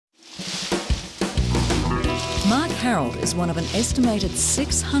Harold is one of an estimated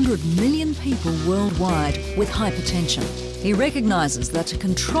 600 million people worldwide with hypertension. He recognises that to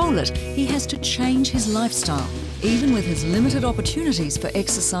control it, he has to change his lifestyle, even with his limited opportunities for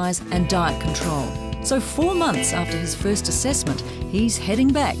exercise and diet control. So 4 months after his first assessment, he's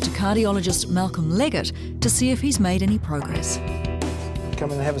heading back to cardiologist Malcolm Leggett to see if he's made any progress.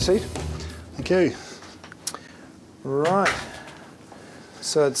 Come in and have a seat. Thank you. Right.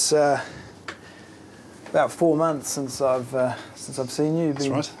 So it's about 4 months since I've seen you. You've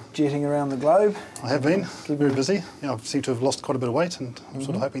been jetting around the globe. I have been. Very busy. Yeah, I seem to have lost quite a bit of weight, and I'm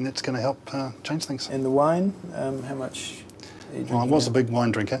sort of hoping that's going to help change things. And the wine, how much are you drinking? Well, I was a big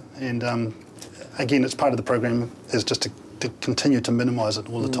wine drinker, and again, it's part of the program is just to continue to minimise it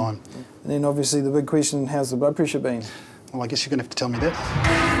all the time. And then obviously the big question, how's the blood pressure been? Well, I guess you're going to have to tell me that.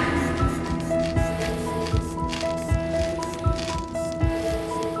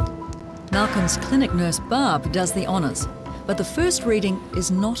 Malcolm's clinic nurse Barb does the honours, but the first reading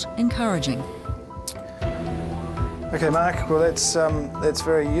is not encouraging. Okay, Mark, well that's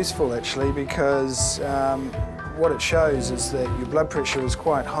very useful actually, because what it shows is that your blood pressure is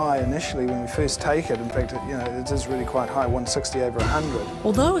quite high initially when we first take it. In fact, it is really quite high, 160/100.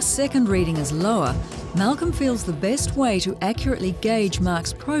 Although a second reading is lower, Malcolm feels the best way to accurately gauge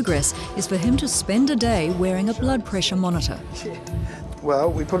Mark's progress is for him to spend a day wearing a blood pressure monitor.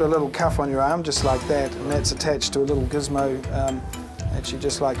 Well, we put a little cuff on your arm just like that, and that's attached to a little gizmo, actually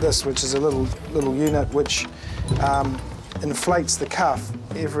just like this, which is a little unit which inflates the cuff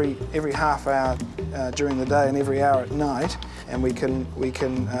every half hour during the day and every hour at night, and we can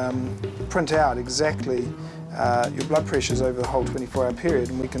print out exactly your blood pressures over the whole 24-hour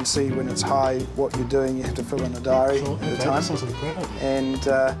period, and we can see when it's high, what you're doing. You have to fill in a diary at the time.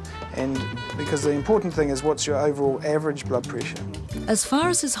 And because the important thing is what's your overall average blood pressure. As far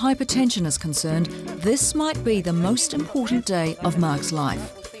as his hypertension is concerned, this might be the most important day of Mark's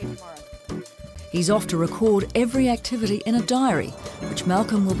life. He's off to record every activity in a diary, which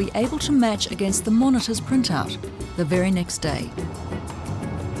Malcolm will be able to match against the monitor's printout the very next day.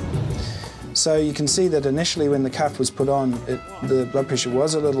 So you can see that initially when the cuff was put on, the blood pressure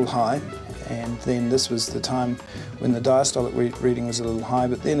was a little high, and then this was the time when the diastolic reading was a little high,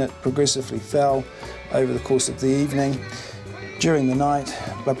 but then it progressively fell over the course of the evening. During the night,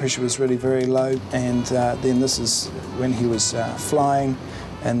 blood pressure was really very low, and then this is when he was flying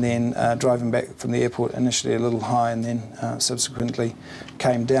and then driving back from the airport, initially a little high and then subsequently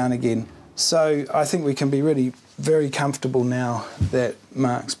came down again. So I think we can be really very comfortable now that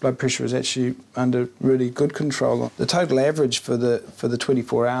Mark's blood pressure is actually under really good control. The total average for the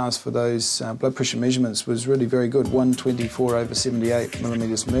 24 hours for those blood pressure measurements was really very good, 124/78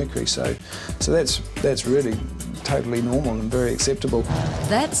 millimetres mercury. So that's really totally normal and very acceptable.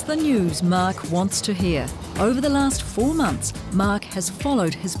 That's the news Mark wants to hear. Over the last 4 months, Mark has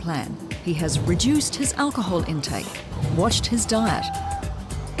followed his plan. He has reduced his alcohol intake, watched his diet,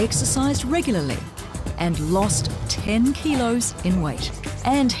 exercised regularly, and lost 10 kilos in weight.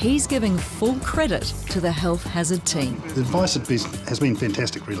 And he's giving full credit to the Health Hazard team. The advice has been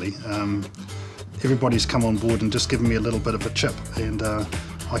fantastic, really. Everybody's come on board and just given me a little bit of a chip, and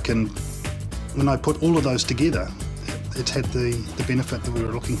when I put all of those together, it's had the benefit that we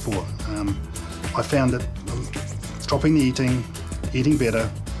were looking for. I found that dropping the eating better,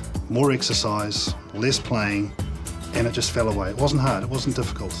 more exercise, less playing, and it just fell away. It wasn't hard, it wasn't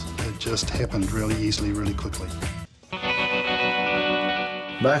difficult. It just happened really easily, really quickly.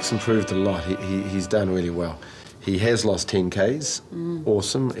 Mark's improved a lot. He's done really well. He has lost 10 Ks,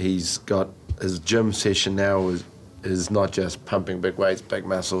 awesome. He's got his gym session now is not just pumping big weights, big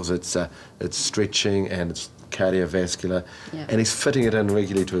muscles, it's stretching and it's cardiovascular, and he's fitting it in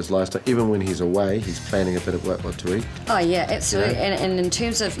regularly to his lifestyle. Even when he's away, he's planning a bit of what to eat. Oh yeah, absolutely. And in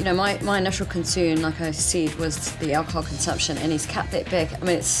terms of, my initial concern, like I said, was the alcohol consumption, and he's cut that back. I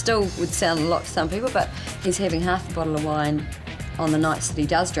mean, it still would sound a lot to some people, but he's having half a bottle of wine on the nights that he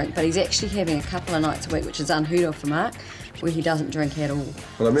does drink, but he's actually having a couple of nights a week, which is unheard of for Mark, where he doesn't drink at all.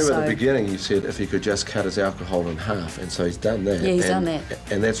 Well, I remember at the beginning you said if he could just cut his alcohol in half, and so he's done that. Yeah, he's done that.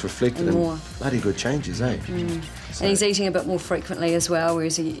 And that's reflected in bloody good changes, eh? So. And he's eating a bit more frequently as well,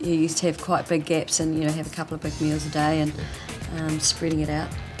 whereas he used to have quite big gaps and, have a couple of big meals a day and spreading it out.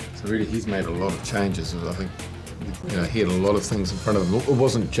 So really he's made a lot of changes. I think he had a lot of things in front of him. It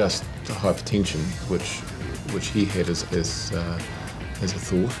wasn't just the hypertension, which he had as a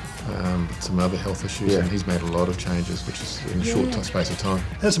thought, but some other health issues, and he's made a lot of changes, which is in a short space of time.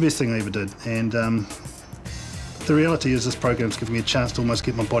 That's the best thing I ever did, and the reality is this program's given me a chance to almost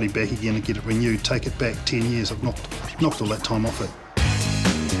get my body back again and get it renewed, take it back 10 years. I've knocked all that time off it.